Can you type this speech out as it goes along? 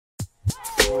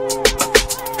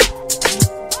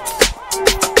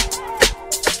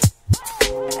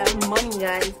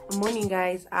Morning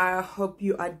guys, I hope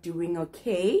you are doing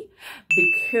okay,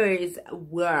 because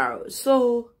wow,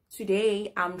 so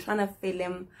today I'm trying to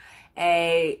film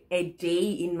a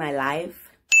day in my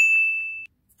life.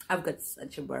 I've got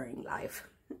such a boring life.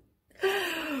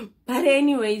 But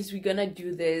anyways, we're gonna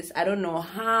do this. I don't know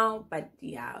how, but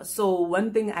yeah. So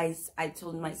one thing I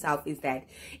told myself is that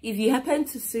if you happen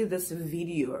to see this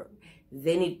video,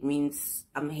 then it means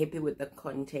I'm happy with the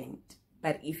content.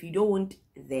 But if you don't,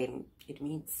 then it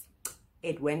means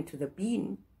it went to the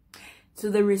bin, to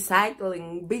the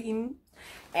recycling bin.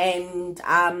 And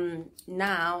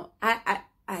now I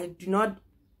do not,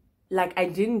 like, I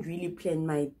didn't really plan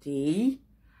my day,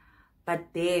 but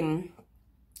then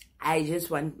I just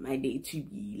want my day to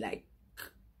be like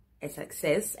a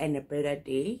success and a better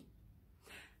day,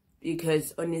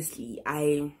 because honestly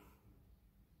I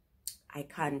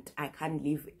can't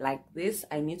live like this.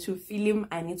 I need to film,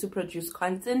 I need to produce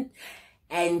content,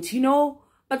 and you know,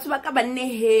 but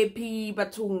happy,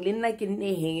 but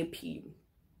happy.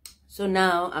 So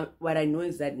now what I know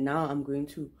is that now I'm going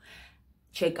to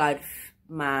check out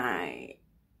my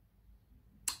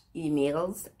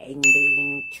emails and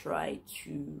then try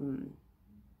to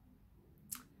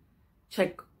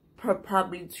check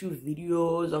probably 2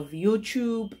 videos of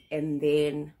YouTube, and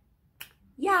then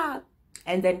yeah,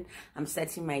 and then I'm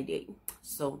starting my day.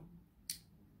 So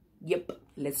yep,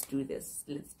 let's do this.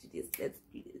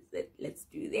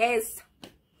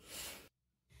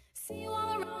 See you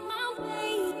all around my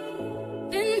way.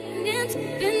 Been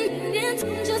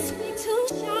just way too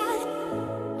shy.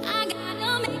 I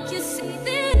gotta make you see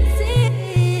this is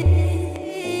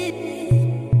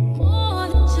more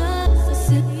than just a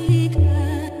silly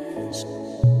crush.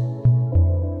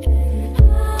 And I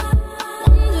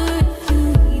wonder if you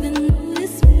even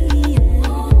notice me.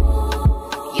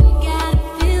 You gotta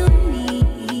feel me.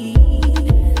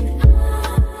 And I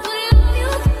love you,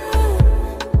 girl.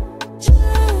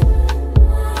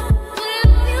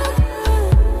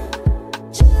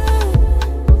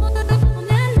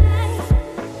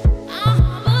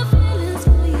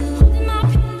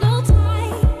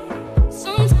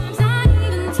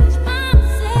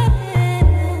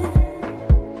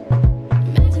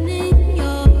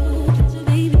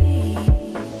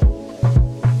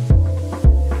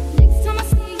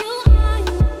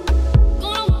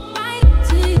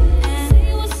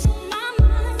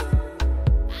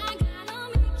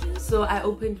 So I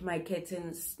opened my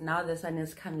curtains. Now the sun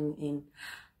is coming in.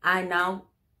 I'm now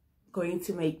going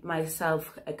to make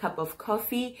myself a cup of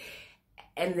coffee,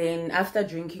 and then after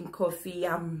drinking coffee,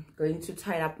 I'm going to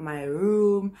tidy up my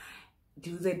room,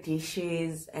 do the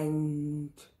dishes,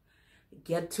 and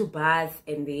get to bath.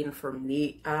 And then from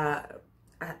there, I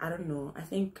don't know, I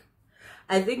think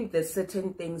there's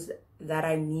certain things that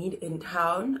I need in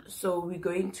town, so we're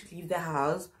going to leave the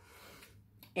house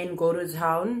and go to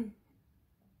town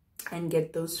and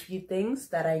get those few things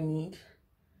that I need,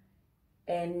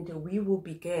 and we will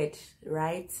be good,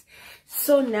 right?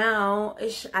 So now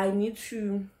I need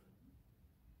to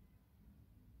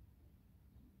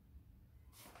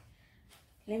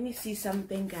let me see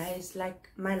something, guys.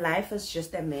 Like, my life is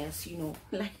just a mess, you know.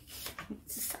 Like,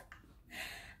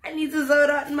 I need to sort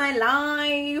out my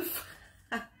life.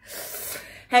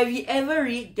 Have you ever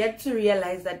get to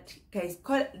realize that, guys,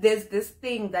 there's this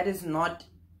thing that is not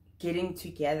getting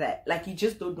together? Like, you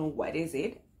just don't know what is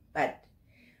it, but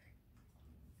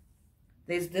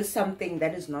there's this something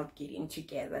that is not getting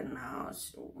together now.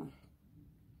 So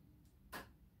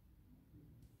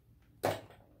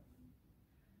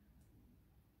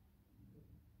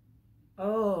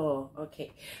oh,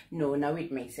 okay, no, now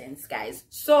it makes sense, guys.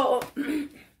 So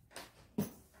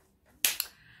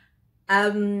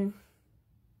oh,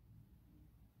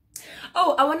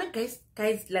 I want to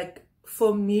guys, like,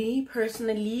 for me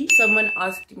personally, someone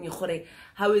asked me,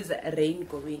 how is rain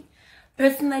going?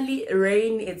 Personally,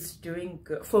 rain is doing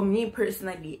good. For me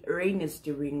personally, rain is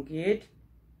doing good.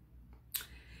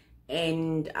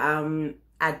 And I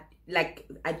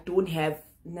don't have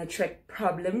network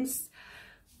problems.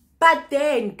 But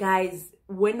then, guys,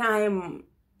 when I'm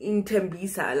in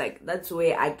Tembisa, like, that's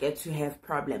where I get to have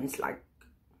problems. Like,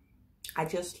 I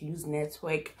just lose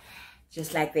network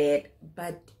just like that.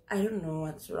 But I don't know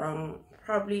what's wrong.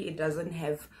 Probably it doesn't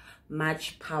have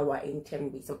much power in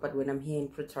Tembisa, but when I'm here in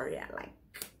Pretoria, like,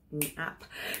 up.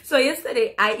 So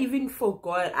yesterday I even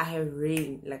forgot I have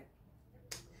rain. Like,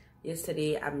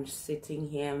 yesterday I'm sitting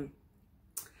here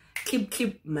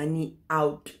clip money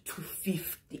out to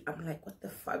 50. I'm like, what the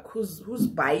fuck? Who's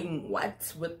buying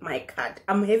what with my card?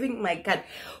 I'm having my card.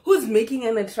 Who's making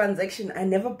a transaction? I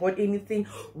never bought anything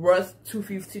worth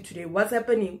 250 today. What's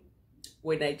happening?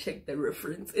 When I check the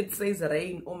reference, it says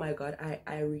rain. Oh my god,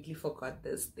 I really forgot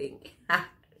this thing.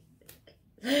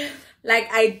 Like,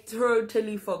 I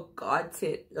totally forgot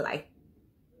it. Like,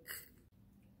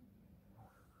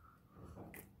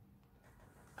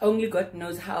 only God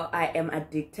knows how I am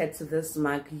addicted to this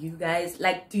mug, you guys.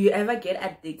 Like, do you ever get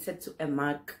addicted to a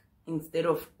mug instead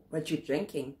of what you're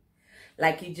drinking?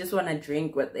 Like, you just want to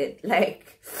drink with it.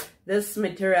 Like, this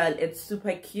material, it's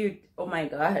super cute. Oh my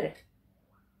god.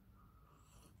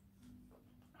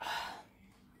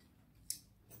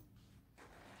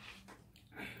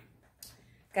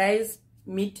 Guys,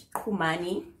 meet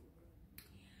Khumani.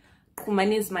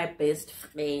 Khumani is my best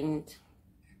friend.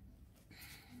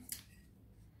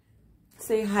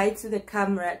 Say hi to the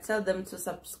camera. Tell them to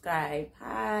subscribe.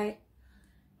 Hi.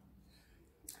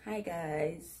 Hi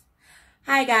guys.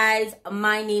 Hi guys.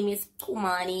 My name is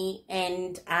Khumani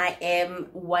and I am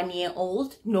 1 year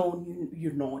old. No,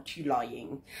 you're not. You're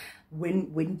lying.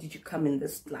 When did you come in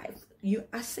this life? You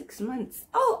are 6 months.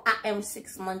 Oh, I am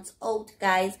 6 months old,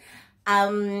 guys. I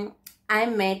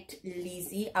met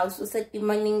Lizzie. I also said the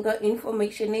maninga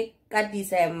information ka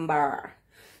December.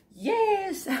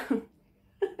 Yes.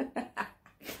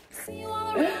 See you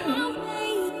all around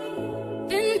me.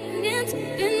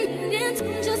 Then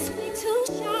just way too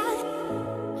shy.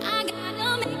 I gotta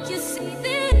make you see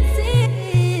this is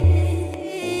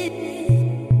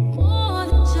more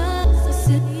than just a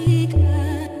silly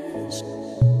crush.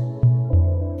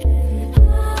 And I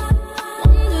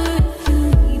wonder if you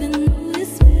even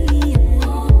notice me.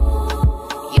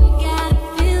 You gotta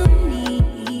feel me.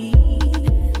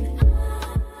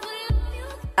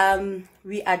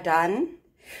 We are done.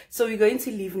 So we're going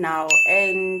to leave now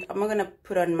and I'm not gonna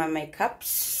put on my makeup,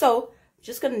 so I'm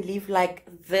just gonna leave like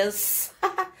this.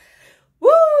 Woo!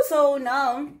 So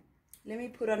now let me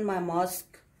put on my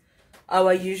mask.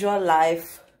 Our usual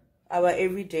life, our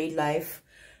everyday life.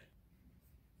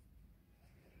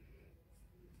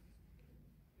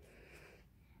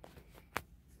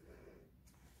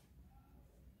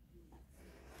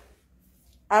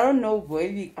 I don't know where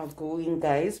we are going,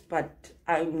 guys, but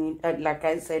I need, like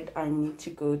I said, I need to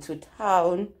go to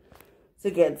town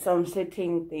to get some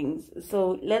certain things.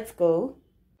 So let's go.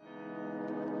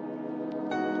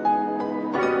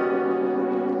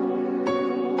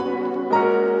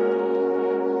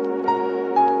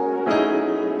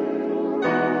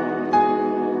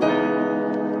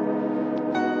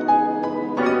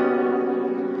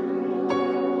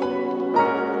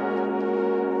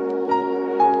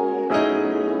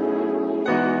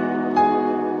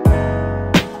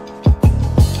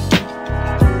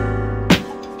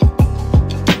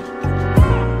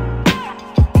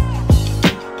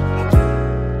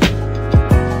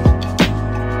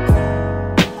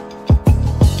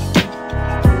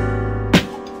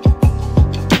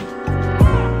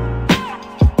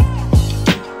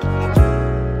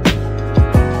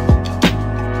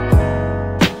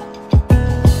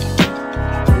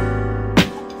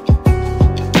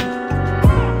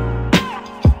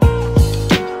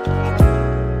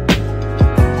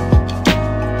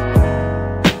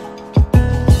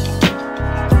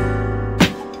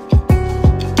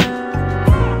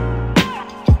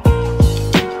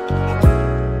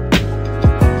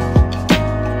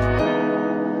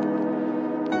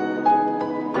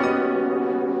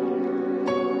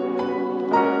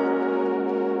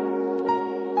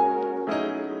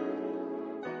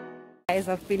 Guys,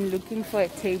 I've been looking for a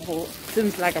table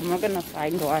since like I'm not gonna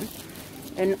find one,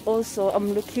 and also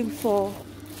I'm looking for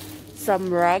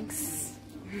some rugs.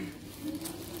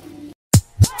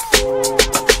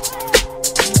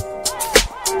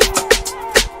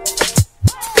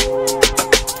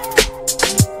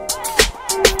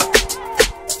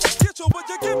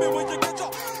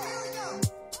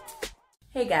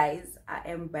 Hey guys, I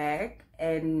am back,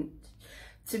 and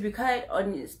to be quite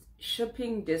honest,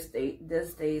 shopping these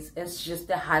days is just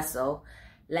a hassle.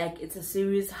 Like, it's a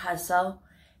serious hassle.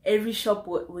 Every shop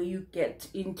where you get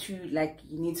into, like,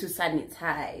 you need to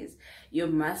sanitize, your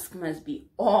mask must be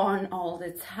on all the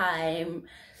time,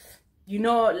 you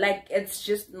know, like, it's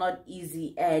just not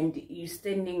easy, and you're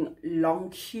standing long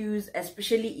queues,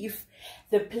 especially if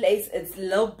the place is a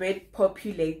little bit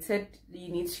populated. You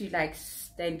need to like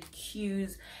stand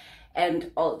queues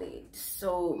and all that,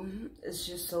 so it's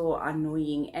just so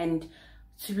annoying. And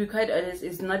to be quite honest,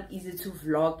 it's not easy to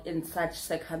vlog in such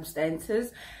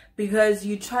circumstances, because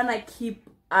you're trying to keep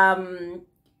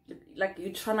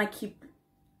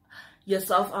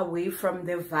yourself away from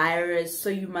the virus. So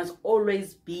you must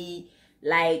always be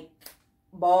like,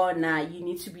 bona, you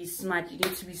need to be smart, you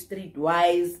need to be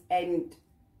streetwise, and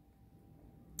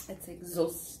it's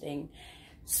exhausting.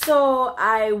 So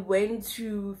I went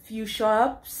to few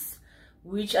shops,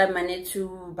 which I managed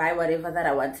to buy whatever that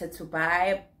I wanted to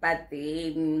buy, but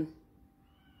then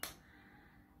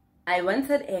I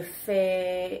wanted a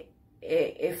fair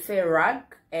rug,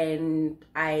 and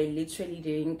I literally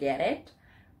didn't get it.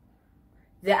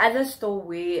 The other store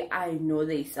where I know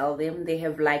they sell them, they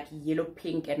have like yellow,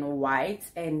 pink, and white,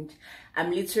 and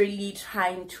I'm literally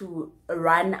trying to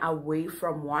run away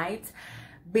from white,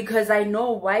 because I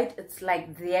know white, it's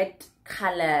like that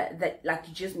color that like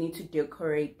you just need to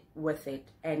decorate with it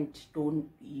and don't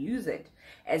use it,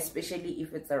 especially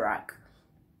if it's a rug.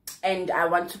 And I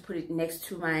want to put it next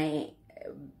to my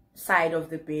side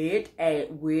of the bed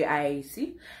where I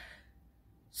see.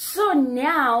 So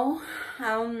now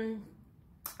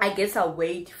I guess I'll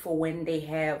wait for when they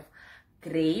have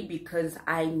gray, because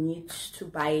I need to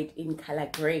buy it in color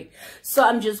gray. So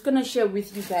I'm just gonna share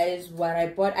with you guys what I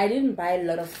bought. I didn't buy a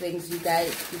lot of things, you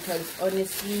guys, because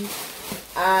honestly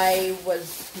I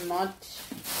was not,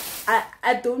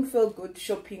 I don't feel good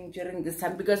shopping during this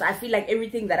time, because I feel like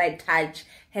everything that I touch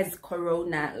has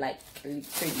corona, like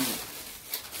literally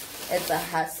it's a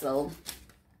hassle.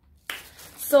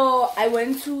 So I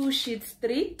went to Sheet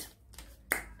Street,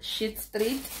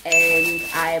 and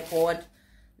I bought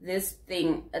this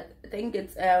thing. I think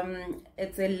it's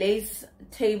a lace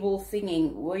table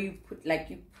thingy where you put, like,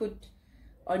 you put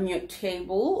on your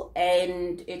table,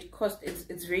 and it costs,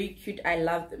 it's very cute. I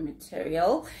love the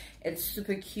material, it's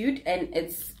super cute, and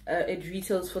it's it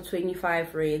retails for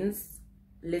 25 rands,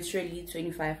 literally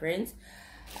 25 rands.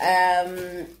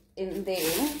 In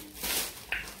there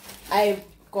I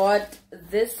got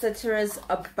this Ceteris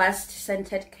Bust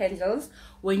scented candles.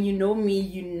 When you know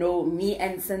me,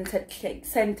 and scented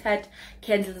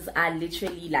candles are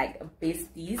literally like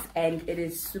besties, and it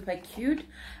is super cute.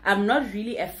 I'm not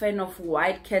really a fan of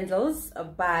white candles,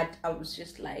 but I was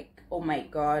just like, oh my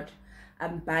god,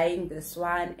 I'm buying this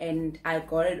one, and I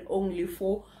got it only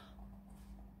for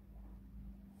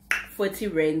 40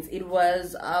 rands. It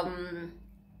was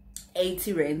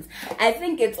 80 rands. I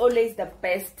think it's always the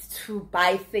best to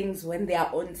buy things when they are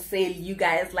on sale, you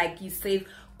guys. Like, you save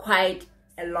quite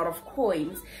a lot of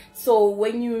coins. So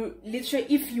when you literally,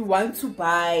 if you want to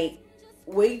buy,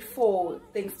 wait for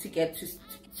things to get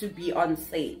to be on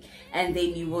sale, and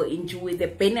then you will enjoy the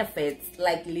benefits.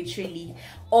 Like, literally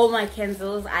all my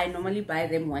candles, I normally buy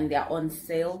them when they're on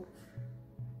sale.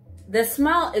 The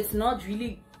smell, it's not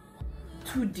really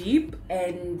too deep,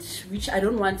 and which I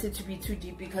don't want it to be too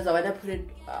deep, because I want to put it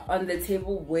on the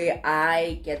table where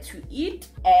I get to eat.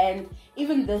 And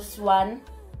even this one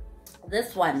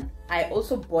I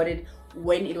also bought it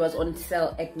when it was on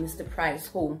sale at Mr. Price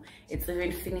Home. It's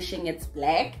even finishing, it's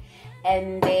black.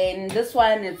 And then this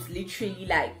one, it's literally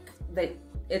like that,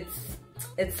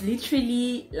 it's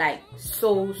literally like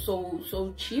so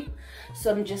cheap.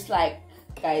 So I'm just like,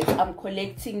 guys, I'm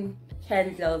collecting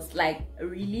candles, like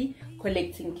really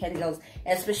collecting candles,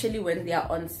 especially when they are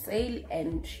on sale.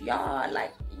 And yeah,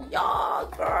 like, yeah,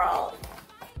 girl.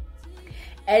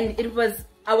 And it was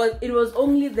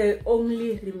only the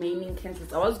only remaining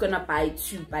candles. I was gonna buy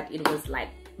 2, but it was like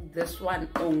this one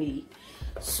only.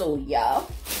 So yeah,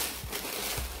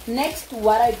 next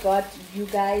what I got, you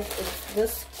guys, is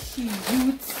this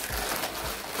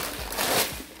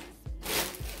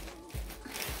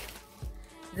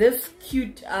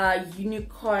cute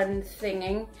unicorn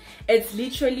thinging. It's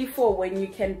literally for when you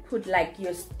can put like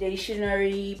your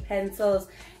stationery, pencils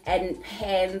and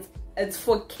pens. It's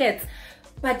for kids,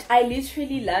 but I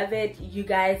literally love it, you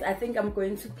guys. I think I'm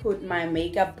going to put my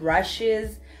makeup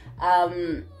brushes,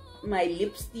 my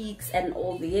lipsticks and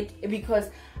all that, because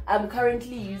I'm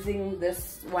currently using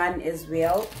this one as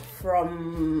well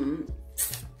from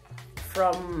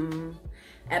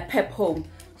Pep Home.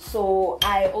 So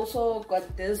I also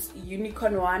got this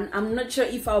unicorn one. I'm not sure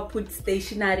if I'll put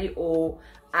stationery or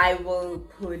I will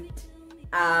put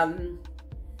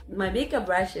my makeup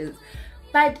brushes,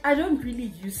 but I don't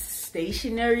really use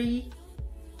stationery,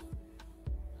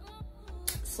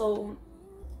 so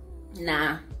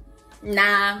nah,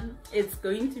 it's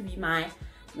going to be my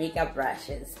makeup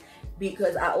brushes,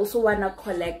 because I also want to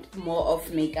collect more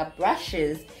of makeup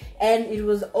brushes. And it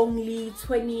was only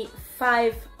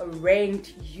 25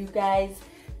 rand, you guys,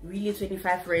 really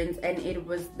 25 rand. And it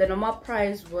was, the normal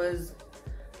price was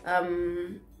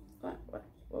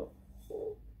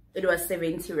it was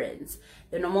 70 rands.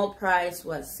 The normal price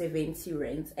was 70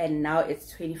 rands, and now it's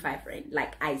 25 rand.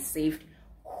 Like, I saved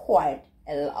quite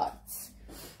a lot.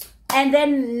 And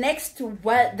then next to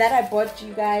what that I bought,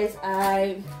 you guys,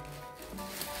 I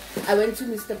went to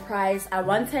Mr. Price. I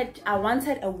wanted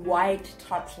a white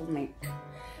turtleneck.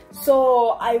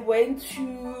 So I went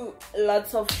to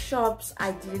lots of shops.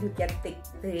 I didn't get the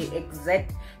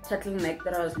exact turtleneck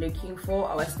that I was looking for.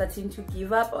 I was starting to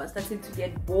give up. I was starting to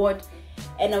get bored,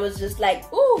 and I was just like,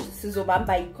 oh,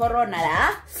 Sizobamba Corona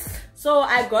la. So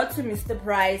I got to Mr.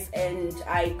 Price and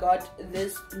I got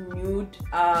this nude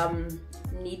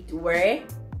knitwear.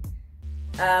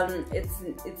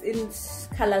 It's in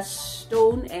color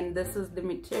stone, and this is the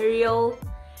material,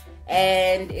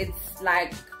 and it's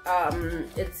like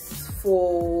it's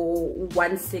for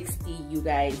 160, you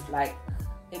guys. Like,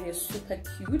 it is super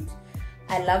cute.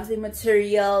 I love the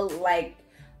material. Like,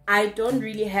 I don't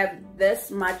really have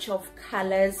this much of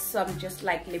colors, so I'm just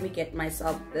like, let me get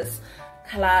myself this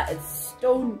color. It's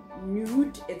stone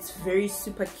nude. It's very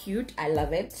super cute. I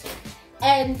love it.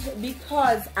 And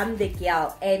because I'm the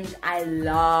girl and I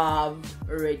love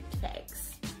red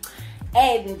tags,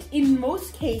 and in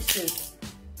most cases,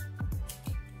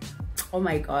 oh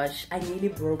my gosh, I nearly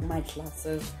broke my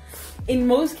glasses. In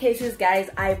most cases, guys,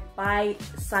 I buy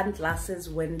sunglasses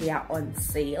when they are on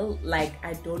sale. Like,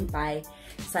 I don't buy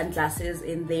sunglasses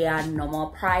in their normal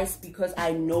price because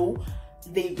I know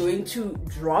they're going to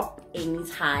drop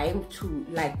anytime to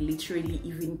like literally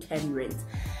even 10 rands.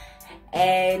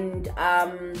 And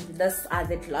these are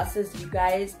the glasses, you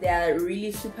guys. They are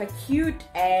really super cute,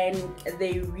 and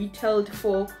they retailed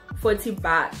for 40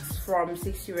 bucks from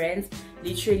 60 rands.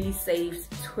 Literally saves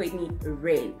 20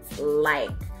 rands, like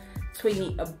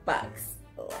 20 bucks.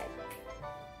 Like,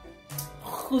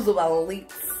 who's balit?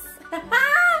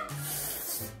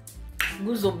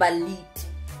 Who's balit?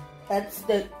 That's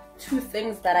the two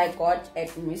things that I got at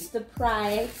Mr.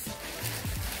 Price.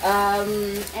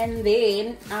 And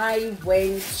then I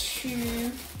went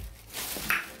to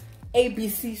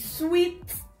ABC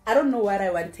Sweets. I don't know what I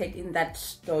wanted in that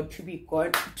store, to be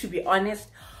honest.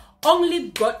 Only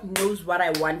God knows what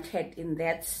I wanted in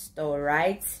that store,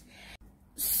 right?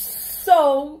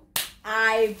 So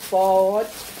I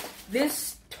bought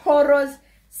this Toro's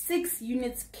 6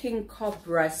 units King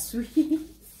Cobra sweets.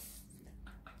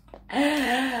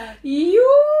 You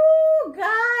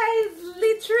guys,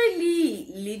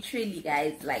 literally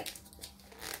guys, like,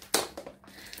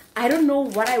 I don't know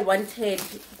what I wanted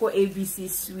for ABC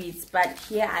Sweets, but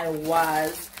here I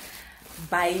was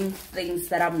buying things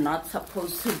that I'm not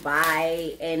supposed to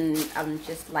buy, and I'm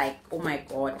just like, oh my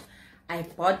god, I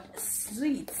bought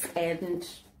sweets and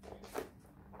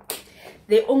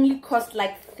they only cost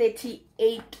like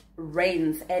 38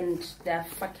 rands, and they're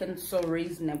fucking so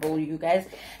reasonable, you guys.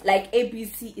 Like,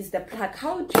 ABC is the plug.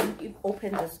 How do you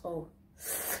open this? Oh,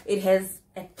 it has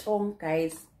a tongue,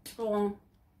 guys. Tongue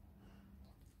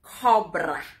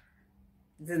Cobra.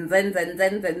 Zen zen zen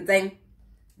zen zen zen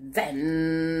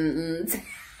zen.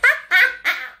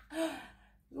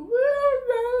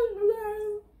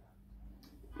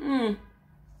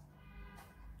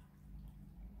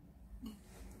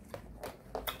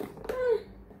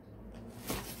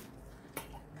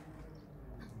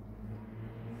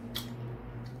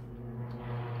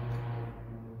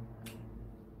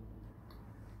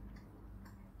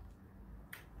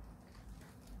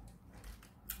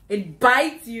 It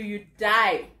bites you, you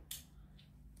die.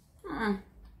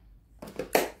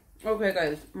 Okay,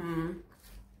 guys.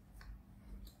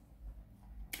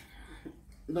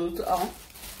 Those are.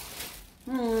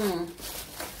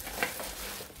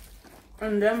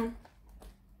 And then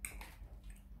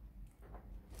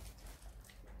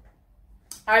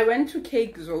I went to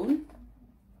Cake Zone,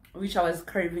 which I was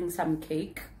craving some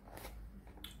cake.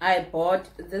 I bought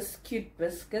this cute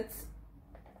biscuits.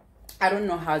 I don't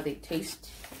know how they taste.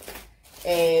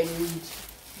 And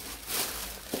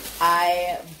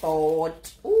I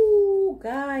bought, oh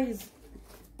guys,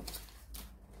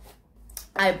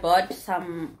 I bought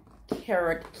some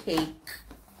carrot cake,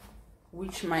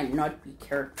 which might not be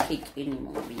carrot cake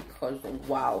anymore because,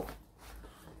 wow.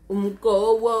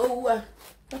 Whoa,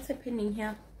 what's happening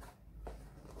here?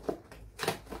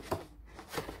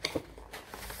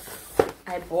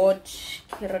 I bought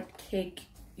carrot cake,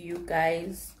 you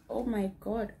guys. Oh my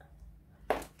god.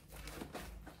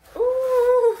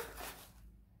 Ooh.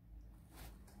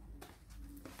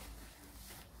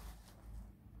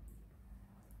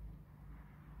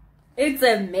 It's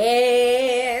a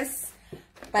mess,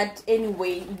 but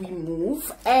anyway, we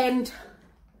move. And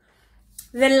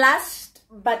the last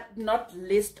but not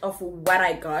least of what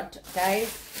I got,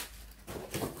 guys,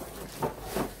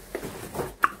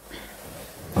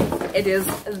 it is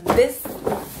this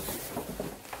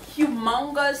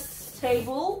humongous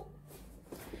table.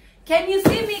 Can you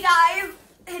see me, guys?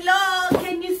 Hello,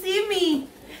 can you see me?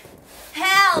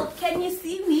 Help, can you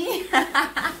see me?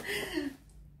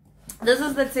 This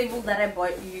is the table that I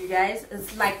bought you guys.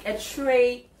 It's like a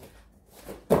tray,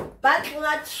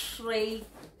 butler tray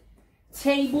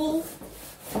table,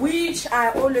 which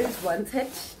I always wanted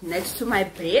next to my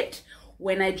bed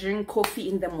when I drink coffee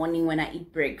in the morning. When I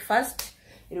eat breakfast,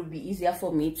 it'll be easier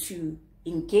for me to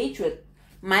engage with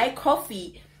my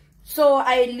coffee. So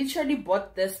I literally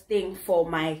bought this thing for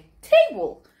my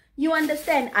table. You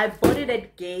understand? I bought it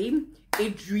at Game.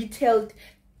 It retailed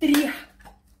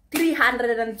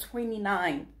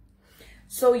 329.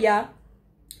 So yeah,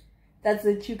 that's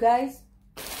it, you guys.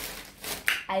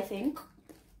 I think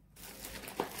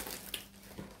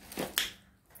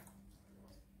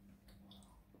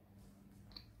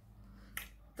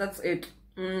that's it.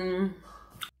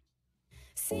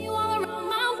 See you all around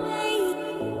my way.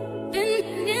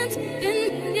 Been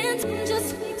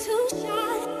just way too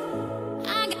shy.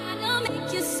 I gotta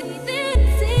make you see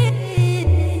this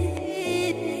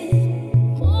is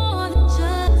more than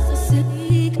just a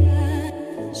silly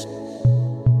crush.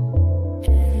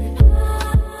 And I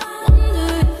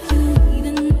wonder if you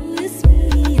even notice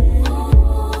me.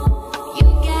 You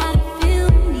gotta feel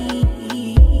me.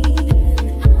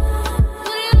 And I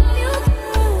would love you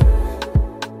good.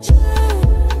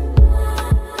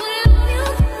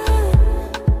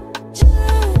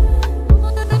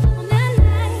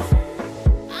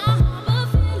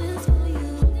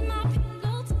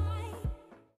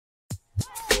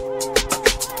 Thank you.